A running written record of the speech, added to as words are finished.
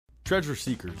Treasure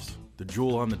Seekers, the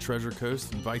jewel on the Treasure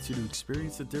Coast, invites you to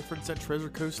experience the difference at Treasure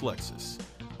Coast Lexus.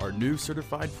 Our new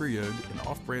certified pre-owned and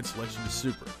off-brand selection is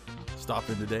super. Stop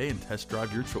in today and test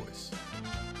drive your choice.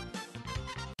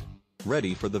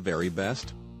 Ready for the very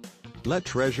best? Let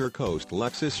Treasure Coast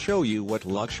Lexus show you what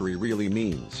luxury really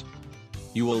means.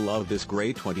 You will love this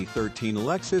gray 2013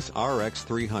 Lexus RX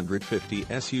 350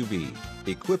 SUV,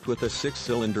 equipped with a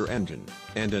 6-cylinder engine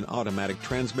and an automatic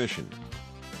transmission.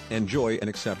 Enjoy an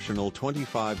exceptional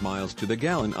 25 miles to the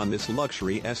gallon on this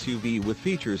luxury SUV with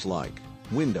features like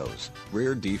windows,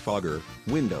 rear defogger,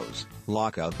 windows,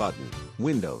 lockout button,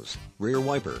 windows, rear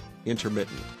wiper,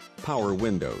 intermittent, power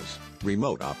windows,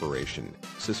 remote operation,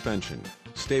 suspension,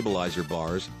 stabilizer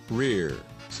bars, rear,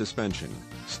 suspension,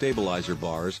 stabilizer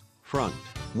bars, front,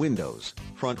 windows,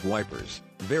 front wipers,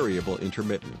 variable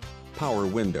intermittent, power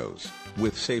windows,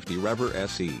 with safety rever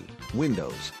SE,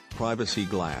 windows, privacy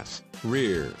glass,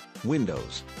 rear,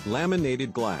 windows,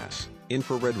 laminated glass,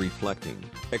 infrared reflecting,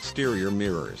 exterior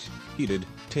mirrors, heated,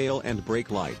 tail and brake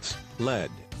lights,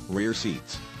 LED, rear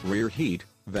seats, rear heat,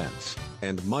 vents,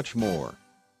 and much more.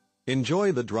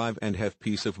 Enjoy the drive and have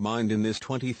peace of mind in this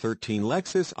 2013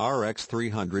 Lexus RX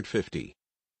 350.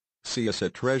 See us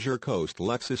at Treasure Coast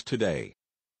Lexus today.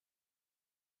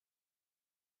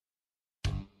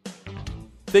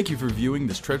 Thank you for viewing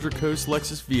this Treasure Coast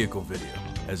Lexus vehicle video.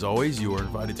 As always, you are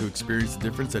invited to experience the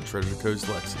difference at Treasure Coast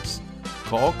Lexus.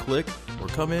 Call, click, or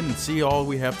come in and see all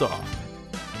we have to offer.